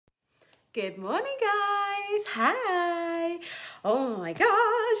Good morning, guys. Hi. Oh my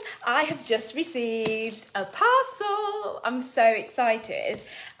gosh, I have just received a parcel. I'm so excited.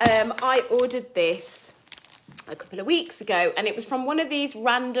 I ordered this a couple of weeks ago, and it was from one of these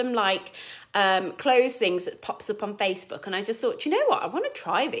random clothes things that pops up on Facebook, and I just thought, you know what, I want to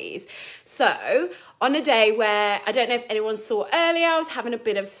try these. So on a day where, I don't know if anyone saw earlier, I was having a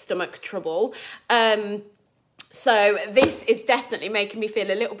bit of stomach trouble. So this is definitely making me feel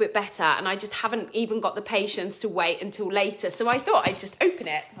a little bit better, and I just haven't even got the patience to wait until later. So I thought I'd just open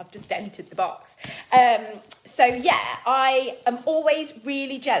it. I've just dented the box. So yeah, I am always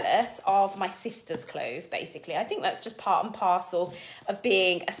really jealous of my sister's clothes, basically. I think that's just part and parcel of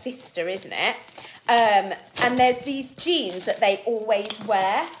being a sister, isn't it? And there's these jeans that they always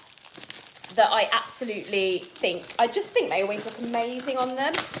wear that I absolutely I just think they always look amazing on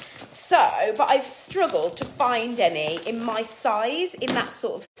them. So, but I've struggled to find any in my size, in that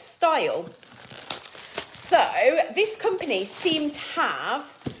sort of style. So, this company seemed to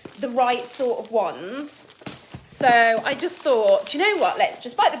have the right sort of ones. So, I just thought, do you know what, let's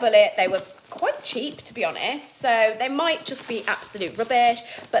just bite the bullet. They were quite cheap, to be honest. So, they might just be absolute rubbish,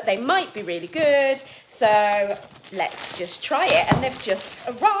 but they might be really good. So, let's just try it. And they've just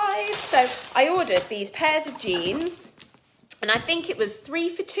arrived. So, I ordered these pairs of jeans. And I think it was 3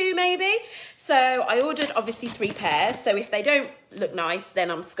 for 2 maybe. So I ordered obviously 3 pairs. So if they don't look nice, then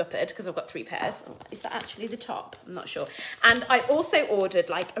I'm scuppered because I've got 3 pairs. Oh, is that actually the top? I'm not sure. And I also ordered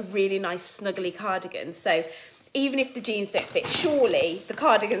like a really nice snuggly cardigan. So even if the jeans don't fit, surely the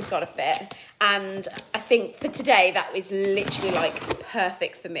cardigan's got to fit. And I think for today, that is literally like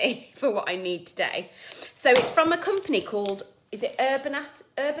perfect for me for what I need today. So it's from a company called, is it Urbanatic?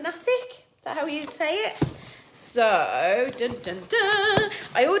 Is that how you say it? So, dun, dun, dun.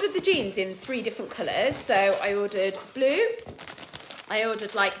 I ordered the jeans in 3 different colours. So I ordered blue, I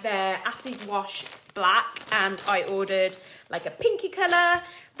ordered like their acid wash black, and I ordered like a pinky colour.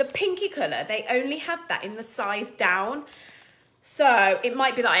 The pinky colour, they only had that in the size down. So it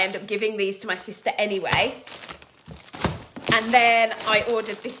might be that I end up giving these to my sister anyway. And then I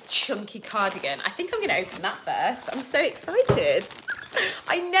ordered this chunky cardigan. I think I'm going to open that first. I'm so excited.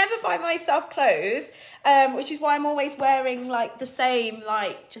 I never buy myself clothes, which is why I'm always wearing like the same,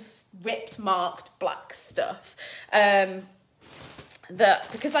 like just ripped, marked black stuff.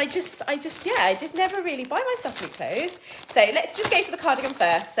 Because I just never really buy myself new clothes. So let's just go for the cardigan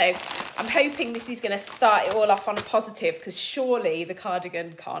first. So I'm hoping this is going to start it all off on a positive, because surely the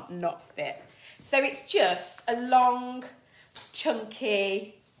cardigan can't not fit. So it's just a long,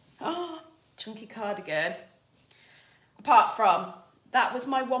 chunky cardigan. Apart from, that was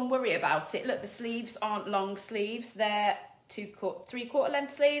my one worry about it. Look, the sleeves aren't long sleeves. They're 3/4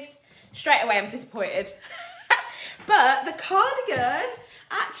 length sleeves. Straight away, I'm disappointed. But the cardigan,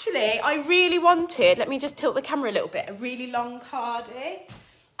 actually, I really wanted, let me just tilt the camera a little bit, a really long cardi.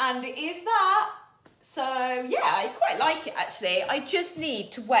 And it is that. So, yeah, I quite like it, actually. I just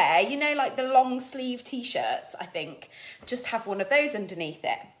need to wear, you know, like the long sleeve T-shirts, I think. Just have one of those underneath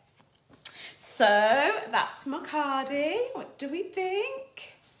it. So, that's my cardi. What do we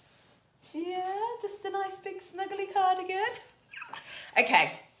think? Yeah, just a nice big snuggly cardigan.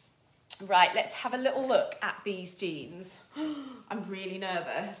 Okay, right, let's have a little look at these jeans. I'm really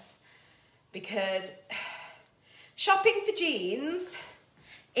nervous because shopping for jeans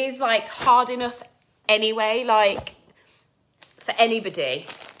is like hard enough anyway, like for anybody.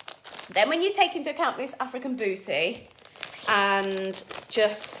 Then when you take into account this African booty, and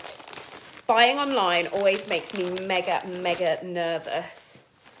just buying online always makes me mega nervous.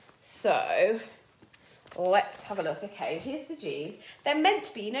 So let's have a look. Okay, here's the jeans. They're meant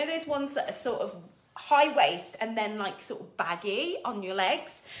to be, you know, those ones that are sort of high waist and then like sort of baggy on your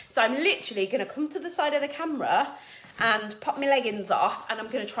legs. So I'm literally going to come to the side of the camera and pop my leggings off, and I'm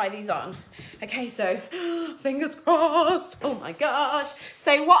going to try these on. Okay, so fingers crossed. Oh my gosh.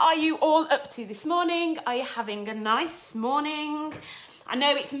 So what are you all up to this morning? Are you having a nice morning? I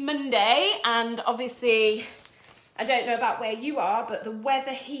know it's Monday, and obviously I don't know about where you are, but the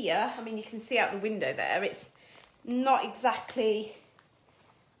weather here, I mean, you can see out the window there, it's not exactly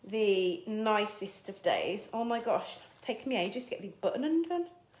the nicest of days. Oh my gosh, it's taken me ages to get the button undone.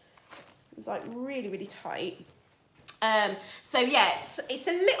 It's like really tight. So yeah, it's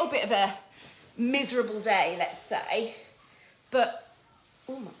a little bit of a miserable day, let's say. But,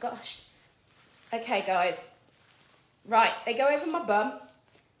 oh my gosh. Okay, guys. Right, they go over my bum,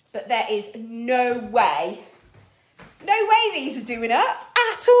 but there is no way these are doing up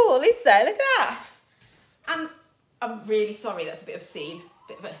at all, is there? Look at that. And I'm really sorry, that's a bit obscene.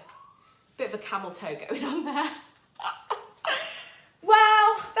 Bit of a camel toe going on there.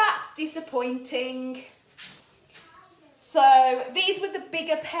 Well, that's disappointing. So these were the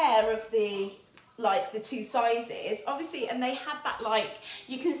bigger pair of the two sizes, obviously, and they had that, like,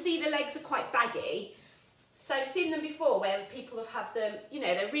 you can see the legs are quite baggy. So I've seen them before where people have had them, you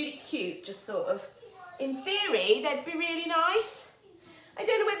know, they're really cute, just sort of, in theory, they'd be really nice. I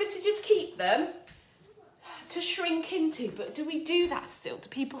don't know whether to just keep them to shrink into, but do we do that still? Do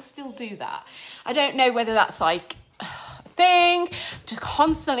people still do that? I don't know whether that's like a thing, just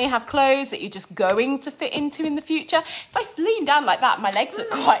constantly have clothes that you're just going to fit into in the future. If I lean down like that, my legs look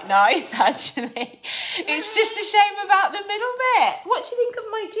quite nice, actually. It's just a shame about the middle bit. What do you think of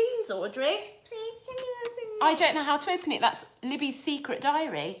my jeans, Audrey? Please, can you open it? I don't know how to open it. That's Libby's secret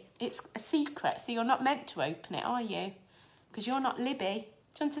diary. It's a secret, so you're not meant to open it, are you? Because you're not Libby.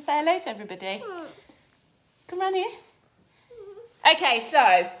 Do you want to say hello to everybody? Come round here. Okay,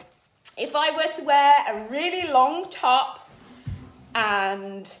 so if I were to wear a really long top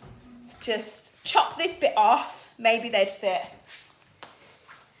and just chop this bit off, maybe they'd fit.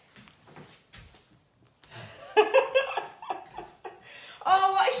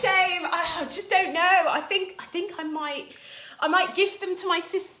 Oh, what a shame. I just don't know. I think I might gift them to my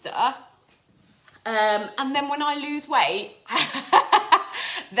sister. And then when I lose weight,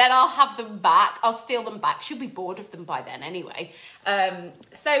 then I'll have them back. I'll steal them back. She'll be bored of them by then anyway.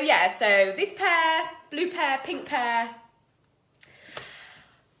 So yeah, so this pair, blue pair, pink pair.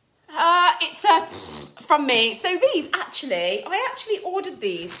 It's from me. So these I actually ordered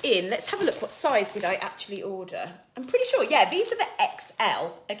these in. Let's have a look. What size did I actually order? I'm pretty sure, yeah, these are the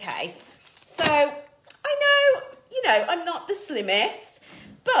XL. Okay. So I know, you know, I'm not the slimmest,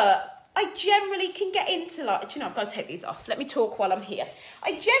 but I generally can get into, like, do you know, I've got to take these off. Let me talk while I'm here.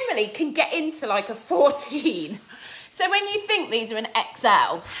 I generally can get into like a 14. So when you think these are an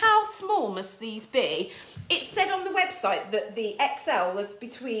XL, how small must these be? It said on the website that the XL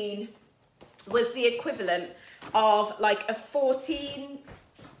was the equivalent of like a 14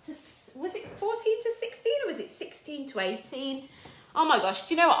 to, was it 14 to 16 or was it 16 to 18? Oh my gosh,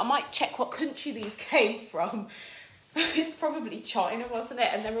 do you know what? I might check what country these came from. It's probably China, wasn't it?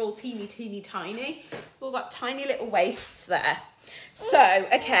 And they're all teeny, teeny, tiny. All got tiny little waists there. So,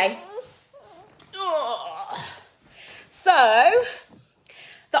 okay. Oh. So,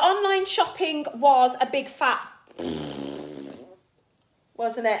 the online shopping was a big fat,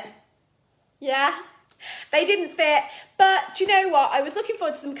 wasn't it? Yeah. They didn't fit, but do you know what? I was looking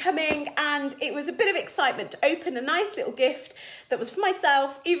forward to them coming, and it was a bit of excitement to open a nice little gift that was for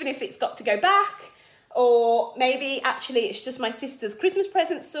myself, even if it's got to go back. Or maybe actually it's just my sister's Christmas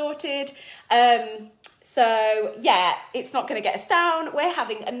present sorted. So yeah, it's not going to get us down. We're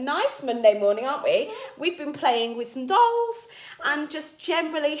having a nice Monday morning, aren't we? We've been playing with some dolls and just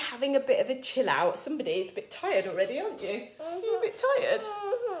generally having a bit of a chill out. Somebody's a bit tired already, aren't you? You're a bit tired.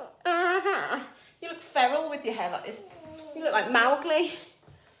 You look feral with your hair like this. You look like Mowgli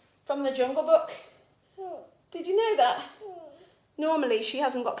from the Jungle Book. Did you know that? Normally, she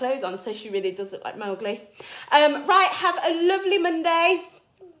hasn't got clothes on, so she really does look like Mowgli. Right, have a lovely Monday.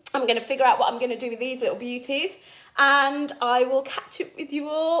 I'm going to figure out what I'm going to do with these little beauties, and I will catch up with you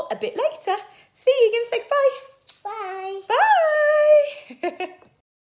all a bit later. See you. Give us a goodbye. Bye. Bye.